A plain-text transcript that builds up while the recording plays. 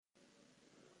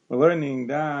We're learning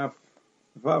Daf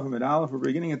Vav Mid Aleph. We're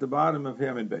beginning at the bottom of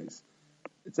Hamid Beis.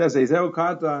 It says, "Ezeu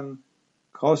katan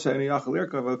kol she'eni yachal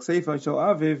yirkav al kseifa shel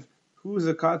aviv." Who's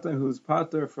a katan who's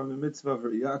pater from the mitzvah of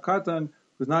Riyah? A katan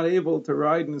who's not able to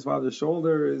ride in his father's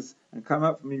shoulders and come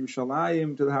up from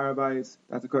Yerushalayim to the Harabayis.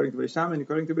 That's according to Beis Shammai.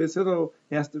 According to Beis Hillel,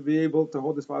 he has to be able to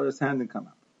hold his father's hand and come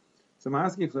up. So I'm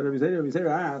asking for Rabbi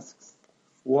Zera asks,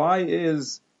 why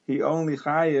is he only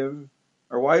chayiv?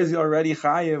 Or why is he already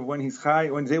chayiv when he's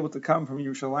able to come from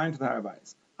Yerushalayim to the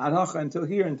Harabayis? Adhacha until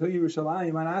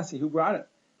Yerushalayim, Manasi, who brought it?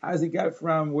 How does he get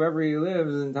from wherever he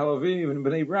lives in Tel Aviv and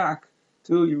Bnei Brak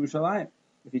to Yerushalayim?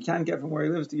 If he can't get from where he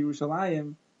lives to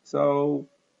Yerushalayim, so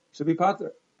he should be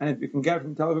pater. And if you can get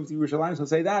from Tel Aviv to Yerushalayim, so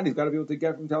say that he's got to be able to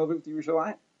get from Tel Aviv to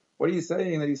Yerushalayim. What are you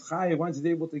saying that he's chayiv once he's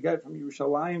able to get from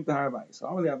Yerushalayim to Harabayis? So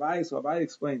Abai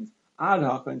explains,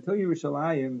 Adhacha until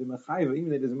Yerushalayim, the mechayiv, even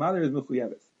that his mother is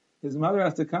mechuyeves. His mother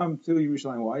has to come to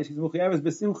Yerushalayim. Why? She's mechuyeves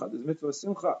b'simcha. There's mitzvah of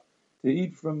simcha to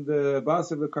eat from the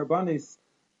bas of the karbanis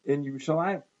in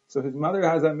Yerushalayim. So his mother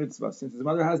has that mitzvah. Since his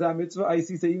mother has that mitzvah, I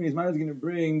see even his mother is going to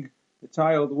bring the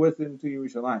child with him to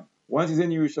Yerushalayim. Once he's in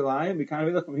Yerushalayim, we kind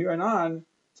of look from here and on.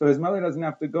 So his mother doesn't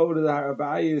have to go to the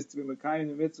Harabayis to be mekayim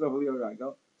the mitzvah of Liyot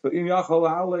Ragel. So if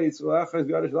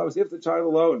the child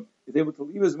alone is able to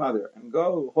leave his mother and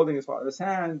go holding his father's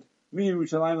hand,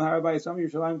 Yerushalayim to Harabayis, from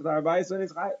Yerushalayim to the Harabayis, then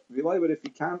it's chayav. But if he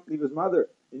can't leave his mother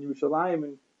in Yerushalayim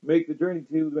and make the journey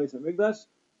to the Beis Hamikdash,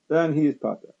 then he is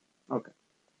pater. Okay.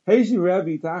 Heishi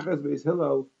Rebbe Tachas Beis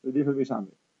Hillel the different Beis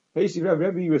Shammai. Heishi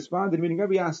Rebbe responded, meaning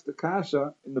Rebbe asked the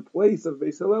kasha in the place of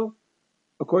Beis Hillel,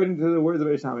 according to the words of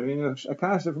Beis Shammai. Meaning a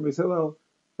kasha from Beis Hillel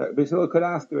that Beis Hillel could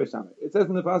ask the Beis Shammai. It says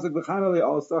in the pasuk, "L'chana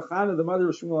also Chana, the mother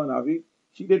of Shmuel Hanavi,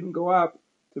 she didn't go up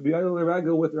to be idle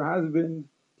regel with her husband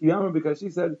Kiyama because she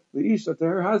said the Isha to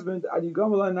her husband, Adi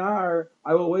Gomala Nar,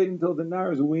 I will wait until the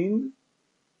Nar is weaned,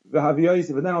 and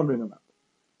then I'll bring him up."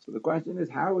 So the question is,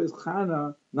 how is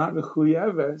Chana not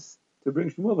mechuyeves to bring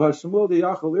Shmuel? Shmuel the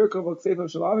Yachal Lirkov Kseifa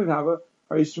Shalaviv Hava.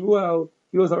 Shmuel,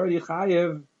 he was already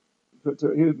chayev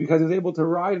because he was able to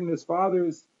ride in his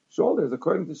father's shoulders.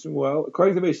 According to Shmuel,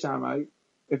 according to Beis Shammai,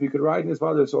 if he could ride in his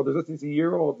father's shoulders, let's say he's a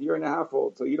year old, year and a half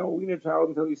old, so you don't wean a child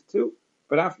until he's 2.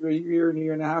 But after a year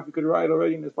and a half, he could ride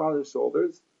already in his father's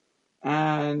shoulders.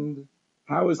 And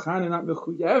how is Chana not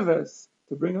mechuyeves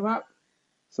to bring him up?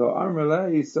 So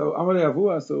Amarei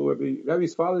Avua. So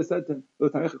Rabbi's father said to him,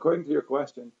 according to your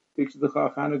question,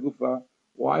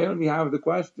 why don't we have the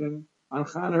question on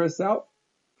Chana herself?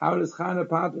 How does Chana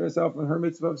pater herself on her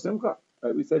mitzvah of simcha?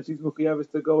 Right? We said she's mechuyeves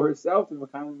to go herself to the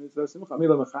mitzvah of simcha.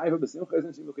 Mila mechayiv b'simcha,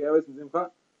 isn't she mechuyeves in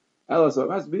simcha? Ella, so it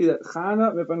must be that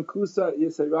Chana mefankusa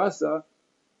yisarasa.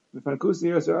 Mefankusa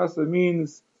yisarasa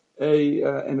means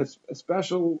a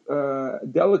special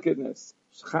delicateness.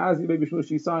 Chazi baby Shmuel,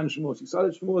 she saw in Shmuel. She saw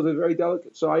that Shmuel was a very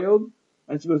delicate child,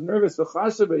 and she was nervous. She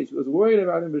was worried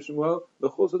about him, Shmuel. The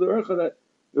chus of the urcha that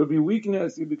there would be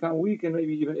weakness, he'd become weak and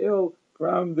maybe even ill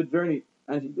from the journey.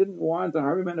 And she didn't want to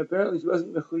harm him, and apparently she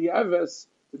wasn't mechuyeves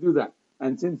to do that.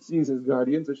 And since she's his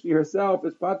guardian, so she herself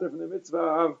is pater from the mitzvah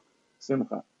of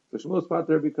simcha. So Shmuel's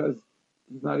pater because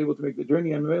he's not able to make the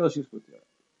journey, and Mela she's put there.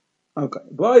 Okay.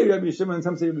 Boy, Rabbi Shimon,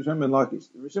 some say Rabbi Shimon ben Lakish.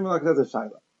 Rabbi Shimon ben Lakish has a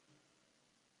shaila.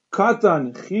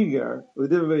 Katan chiger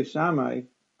l'div Beis Shammai,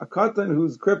 a katan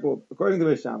who's crippled, according to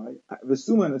Beis Shammai,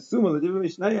 v'suma and asuma l'div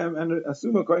Beis Shnayim, and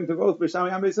asuma according to both Beis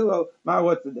Shammai and Beis Hillel.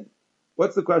 What's the din?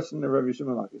 What's the question of Rabbi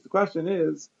Shimon ben Lakish? The question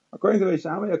is, according to Beis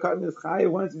Shammai, a katan is chayav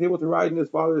once he's able to ride in his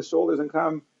father's shoulders and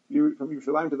come from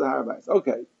Yerushalayim to the Harabayis.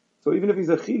 Okay, so even if he's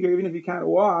a chiger, even if he can't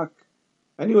walk,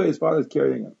 anyway his father's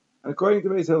carrying him. And according to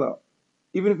Beis Hillel,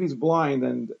 even if he's blind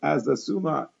and as the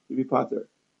suma, he'd be pater.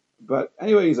 But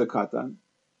anyway, he's a katan.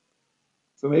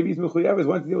 So maybe he's mechuyeves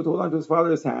once he's able to hold on to his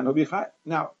father's hand, he'll be chayav.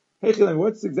 Now, Hechilim,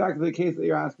 what's exactly the case that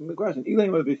you're asking the question? If you're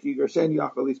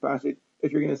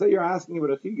going to say you're asking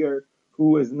about a chiger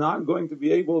who is not going to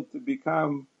be able to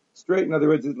become straight, in other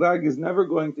words, his leg is never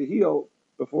going to heal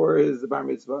before his bar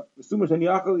mitzvah,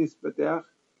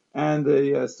 and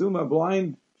the suma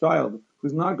blind child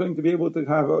who's not going to be able to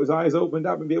have his eyes opened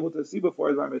up and be able to see before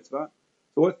his bar mitzvah.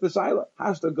 So what's the shaila?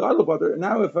 Hashta gadol pater.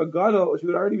 Now if a gadol, she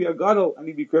would already be a gadol and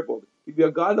he'd be crippled. He'd be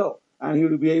a gadol and he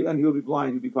would be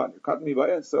blind. He'd be pater. Katan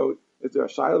ibaya. So is there a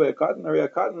shaila by a katan or a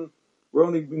katan? We're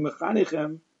only being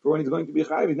mechanichem for when he's going to be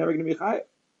chayiv. He's never going to be chayiv.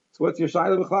 So what's your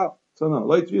shaila b'chlal? So no,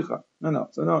 loy tzvicha. No.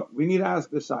 So no, we need to ask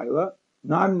the shaila.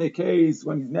 Not in the case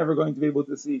when he's never going to be able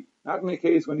to see. Not in the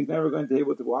case when he's never going to be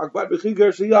able to walk. But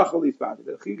b'chiger sheyachol is pater.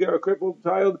 The chiger, a crippled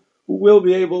child who will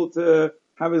be able to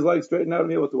have his legs straightened out and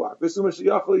be able to walk. V'suma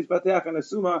sheyachol is pater, and a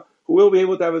suma who will be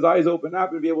able to have his eyes open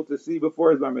up and be able to see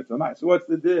before his bar mitzvah. So what's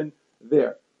the din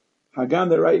there? Hagam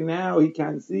that right now he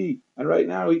can't see, and right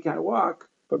now he can't walk,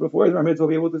 but before his bar mitzvah he'll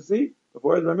be able to see.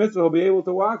 Before his bar mitzvah he'll be able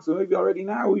to walk, so maybe already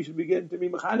now we should begin to be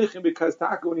mechanichim, because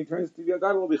Taka, when he turns to be a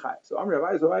God, will be chayiv. So Amr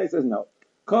Rabbi says no.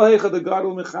 Kol heicha the God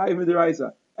will mechayiv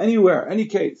midiraisa. Anywhere, any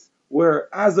case,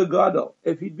 where as a gadol,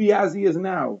 if he'd be as he is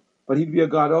now, but he'd be a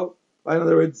gadol, in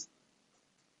other words,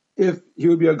 if he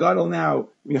would be a gadol now,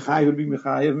 Michayev would be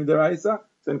Michayev midaraisa.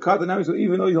 So in katan now, so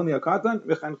even though he's only a katan,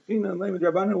 Mechanchin and Leim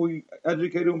midrabanan, we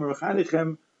educate him, we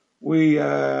mechanich we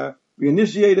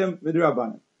initiate him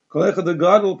midrabanan. Kolecha the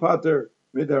gadol pater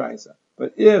midaraisa.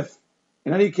 But if,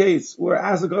 in any case, where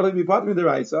as a gadol he'd be pater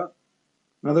midaraisa,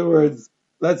 in other words,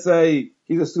 let's say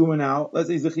he's a suma now, let's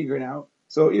say he's a chiger now,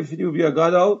 so if he would be a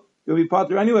gadol, he'll be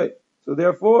pater anyway. So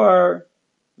therefore,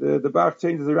 the Bach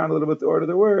changes around a little bit the order of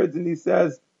the words, and he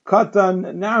says,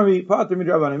 Katan nari pater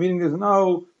midrabanan, meaning there's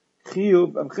no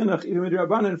chiyuv of chinuch even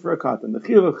midrabanan for a katan. The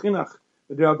chiyuv of chinuch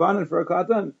midrabanan for a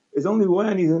katan is only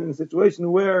when he's in a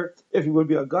situation where if he would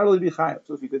be a gadol, he'd be chayav.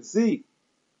 So if he could see,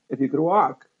 if he could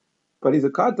walk, but he's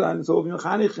a katan, so he'll be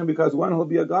mechanichim, because when he'll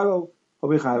be a gadol, he'll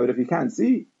be chayav. But if he can't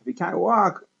see, if he can't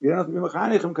walk, you don't have to be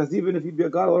mechanichim, because even if he'd be a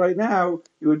gadol right now,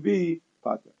 he would be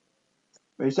pater.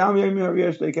 Beishami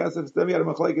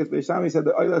said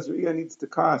the oilas re'iyah needs to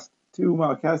cost 2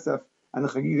 mal kasef, and the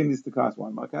chagiga needs to cost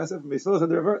 1 mal kasef. And Beisila said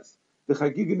the reverse. The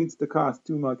chagiga needs to cost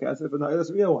 2 mal kasef, and the oilas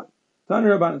re'iyah 1. Tani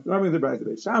Rabban, remembering the bride,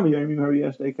 Beishami yomim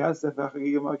hariyah shtei kasef, and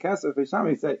chagiga mal kasef.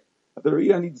 Beishami say that the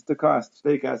re'iyah needs to cost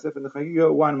shtei kasef, and the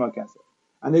chagiga 1 mal kasef.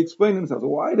 And they explain themselves,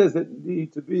 why does it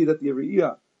need to be that the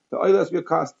re'iyah, the oilas re'iyah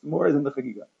costs more than the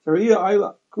chagiga? The re'iyah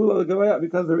oila kula l'gavaya,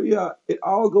 because the re'iyah, it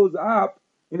all goes up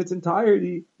in its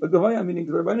entirety, the Gavaya, meaning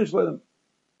to the Rebbeinu Shalom,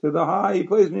 to the high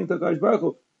place, meaning to Kadosh Baruch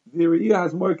Hu. The Re'iyah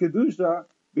has more Kedusha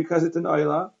because it's an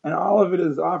Oila, and all of it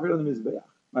is offered on the Mizbeach.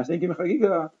 Mashenkim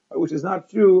Chagiga, which is not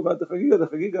true about the Chagiga. The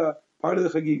Chagiga, part of the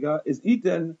Chagiga, is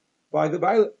eaten by the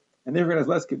Bailet, and therefore it has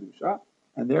less Kedusha,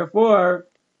 and therefore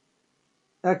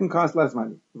that can cost less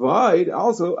money. Void,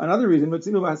 also, another reason,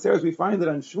 Mitzinu B'Haseres, we find that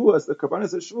on Shavuos, the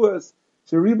Karbanis of Shavuos,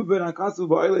 Sheriba Ben Akasu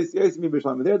Ba'Oiles Yesim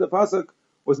B'Shalom. There the Pasuk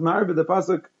was married, but the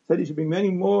pasuk said you should bring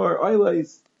many more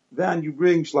oilais than you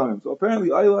bring shlamim. So apparently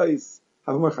oilais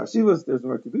have more chashivas, there's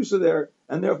more kedusha there,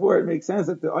 and therefore it makes sense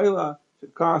that the oila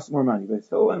should cost more money. Beis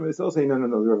Hillel and Beis Hillel say no,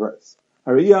 the reverse.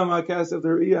 Hariyah makasef, the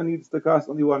hariyah needs to cost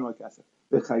only 1 makasef.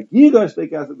 The chagiga shtei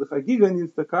kasef, the chagiga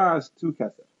needs to cost 2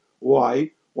 kasef.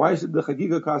 Why? Why should the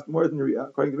chagiga cost more than the hariyah?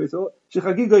 According to Beis Hillel,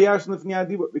 shechagiga yash lefnei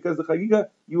adibur, because the chagiga,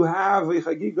 you have a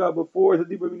chagiga before the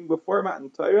dibur, meaning before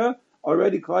Matan Torah.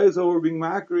 Already, Klal Yisrael were being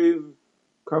makriv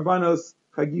karbanos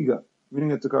chagiga,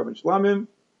 meaning it's a carbon shlamim.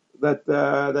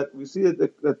 That we see that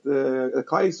the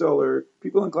Klal Yisrael, or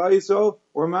people in Klal Yisrael,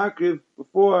 were makriv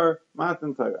before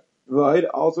Matan Torah. Right.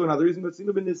 Also, another reason, but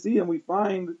Sinu ben Nesiim, we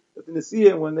find that the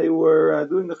Nesiim, when they were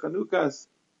doing the Chanukas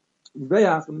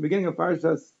Mizbeach in the beginning of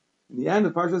Parshas, in the end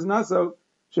of Parshas Naso,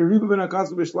 Sheriba ben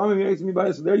Akasu b'Shlamim Yaitz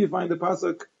Mibayis. So there you find the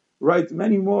pasuk writes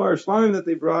many more shlamim that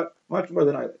they brought, much more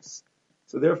than Eilis.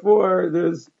 So therefore,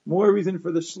 there's more reason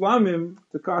for the shlamim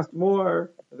to cost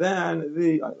more than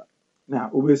the Eilah. Now,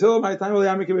 why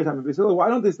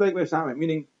don't they stake Beishamim?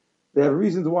 Meaning, they have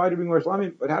reasons why to bring more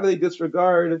shlamim, but how do they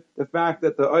disregard the fact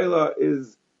that the Eilah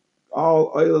is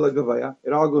all Eilah Lagavaya?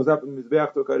 It all goes up in the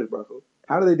Mizbeach to Kadosh Baruch Hu.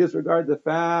 How do they disregard the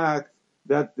fact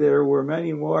that there were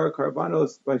many more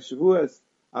karbanos by Shavuos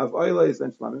of Eilah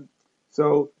than shlamim?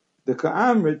 So, the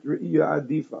Ka'amrit Re'iyah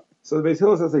Adifa. So the Beis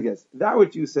Hillel says like this: that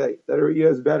which you say that a Re'iyah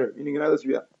is better, meaning an Eilas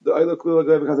Re'iyah, the Eilah Kula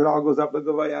Gavaya, because it all goes up the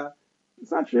Gavaya, it's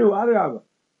not true. Adarabah.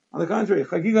 On the contrary,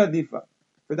 Chagiga Adifa.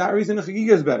 For that reason, the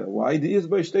Chagiga is better. Why? The is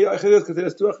by Shtei Achilas, because it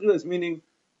has 2 Achilas, meaning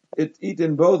it's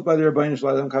eaten both by the Rabbeinu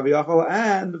Shalom Kaviyachal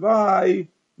and by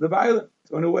the Bailim.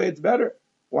 So in a way, it's better.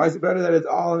 Why is it better that it's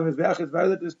all in the Mizbeach? It's better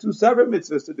that there's 2 separate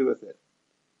mitzvahs to do with it.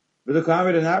 But the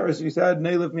comment in that verse, he said,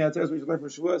 Neilif mi'atzeres, we should learn from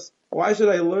Shavuos. Why should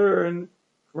I learn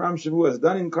from Shavuos?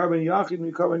 Done in carbon yachid,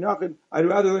 mi carbon yachid. I'd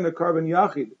rather learn a carbon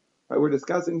yachid. Right, we're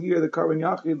discussing here the carbon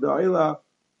yachid, the Eilah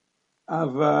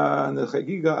of and the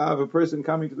Chagiga of a person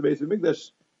coming to the base of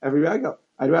Mikdash every regal.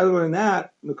 I'd rather learn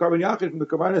that than the carbon yachid from the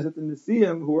karbanos at the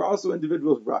Nesiim, who were also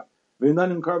individuals brought. But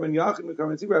done in carbon yachid, mi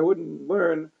carbon tzibur, I wouldn't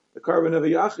learn the carbon of a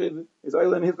yachid, his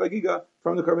Eilah and his Chagiga,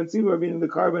 from the carbon tzibur, meaning the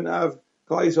carbon of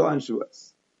Klal Yisrael and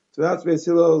Shavuos. So that's Beis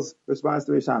Hillel's response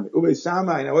to Beis Shammai. Beis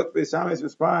Shammai, now what's Beis Shammai's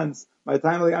response? By the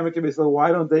time of the Amrik Beis Hillel,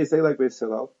 why don't they say like Beis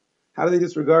Hillel? How do they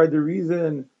disregard the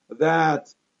reason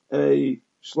that a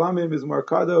shlamim is more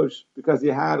kadosh? Because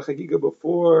you had Chagiga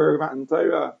before Matan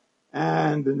Torah,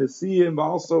 and the Nesiim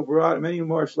also brought many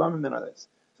more shlamim than others.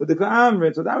 So the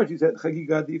Ka'amrit, so that what you said,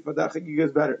 Chagiga Adifa, that Chagiga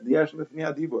is better. The Yesh Lifnei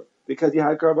Adibur, because you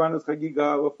had Karbanos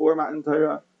Chagiga before Matan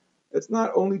Torah, It's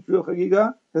not only true of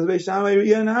Chagiga, because Beis Shammai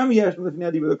Riyah and Ami Yesh Lifnei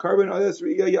Adi, but the carbon Oilas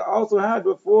Riyah you also had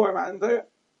before Matan Torah.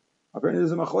 Apparently,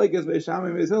 there's a machlekes Beis Shammai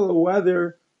and Beis Hillel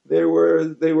whether they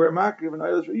were makriv and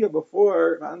Oilas Riyah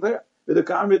before Matan Torah. The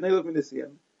Kamrit Neiluk from the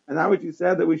Siyam. And now what you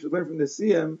said that we should learn from the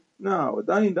Siyam, no,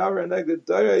 Danin Davar and Neged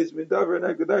Dayis, Midavar and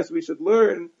Neged Dayis, we should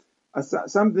learn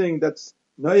something that's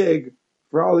Noyeg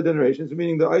for all the generations,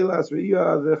 meaning the Oilas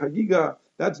Riyah, the Chagiga,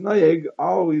 that's Noyeg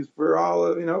always for all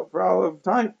of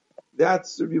time.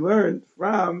 That's to be learned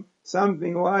from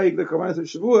something like the Korbanos of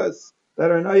Shavuos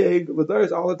that are Noyeg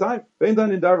L'Daris all the time. I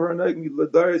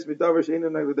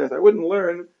wouldn't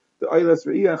learn the Oilas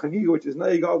Riyah and Chagiga, which is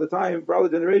Noyeg all the time for all the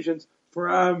generations,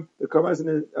 from the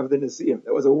Korbanos of the Nesiim.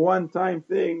 That was a one-time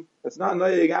thing. That's not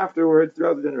Noyeg afterwards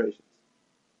throughout the generations.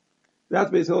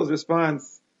 That's Beis Hillel's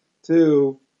response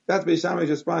that's Beis Shammai's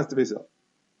response to Beis Hillel.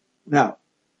 Now,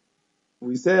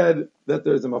 we said that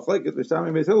there's a machlekes Beis Shammai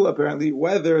and Beis Hillel apparently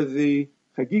whether the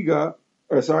Chagiga,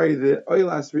 the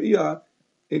Oilas Riyah,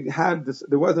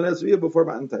 there was an Oilas Riyah before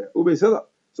Matan Torah. Beis Hillel.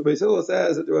 So Beis Hillel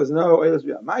says that there was no Oilas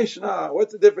Riyah. Ma'ishna,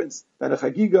 what's the difference that a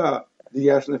Chagiga, the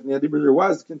Yesh Lifnei Adi, there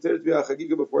was considered to be a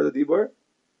Chagiga before the Dibur?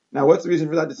 Now, what's the reason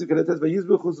for that? It says, the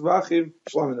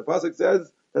pasuk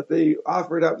says that they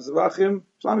offered up zvachim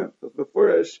shlamim. So it's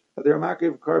beforish that they were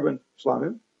makriv carbon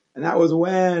shlamim, and that was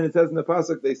when it says in the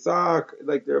pasuk they saw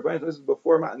like their bunch. This is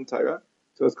before Matan Torah,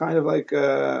 so it's kind of like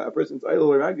a person's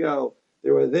idol or regel.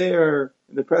 They were there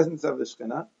in the presence of the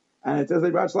Shekhinah, and it says they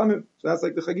brought shlamim. So that's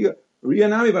like the chagiga riyah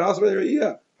nami, but also by the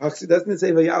riyah. Doesn't it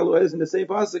say vayalu eilis in the same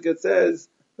pasuk? It says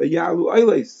vayalu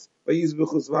eilis.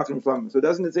 So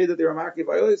doesn't it say that they were makriv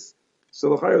eilis?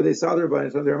 So they saw their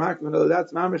bunch, so they were makriv. No,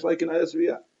 that's mamish like an eilis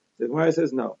riyah. The Gemara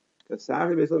says no, because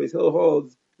Safri Beis Hillel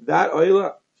holds that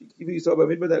oila you saw by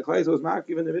midbar that Klai was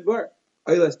makriv in the midbar.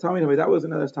 Oilas tamid, that was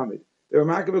an oilas tamid. They were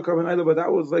makriv of carbon oila, but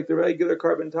that was like the regular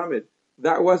carbon tamid.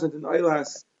 That wasn't an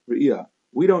oilas riyah.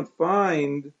 We don't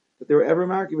find that they were ever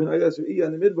makriv in oilas riyah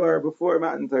in the midbar before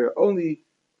Matan Torah. Only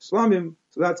shlamim,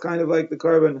 so that's kind of like the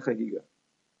carbon chagiga.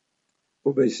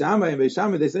 But Beis Shammai, they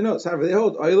say no. Safri they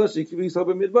hold oilas shikivu yisod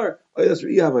by midbar oilas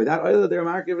riyah. That oila they were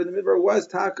makriv in the midbar was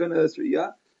taka an oilas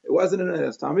riyah. It wasn't an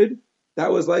oilas tamid.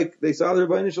 That was like they saw the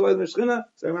Rebbeinu Shalom and Shechina,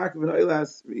 so they're makriv an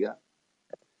oilas riyah.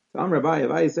 So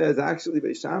Rabbi says actually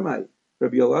Beis Shammai,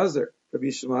 Rabbi Elazar, Rabbi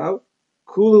Shmuel,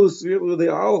 Kulu, they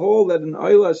all hold that an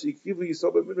oilas shikivu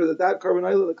yisod by midbar that carbon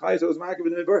oila the Klai was makriv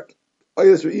in the midbar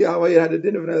oilas riyah. How it had a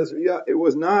din of an oilas riyah. It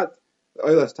was not the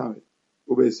oilas tamid.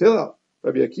 Beis Hillel,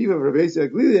 Rabbi Akiva, Rabbi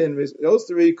Yisrael, and those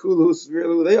three Kulu,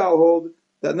 they all hold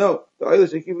that no, the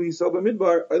oilas shikivu yisod by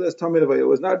midbar oilas tamid avay. It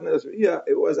was not an oilas riyah.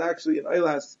 It was actually an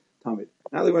oilas tamid.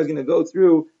 Now the Gemara is going to go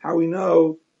through how we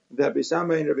know that Beis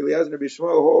Shammai and Rabbi Eliezer and Rabbi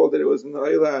Shmuel hold that it was an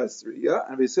oilas riyah,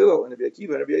 and Beis Hillel and Rabbi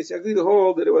Akiva and Rabbi Yisrael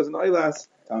hold that it was an oilas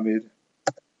tamid.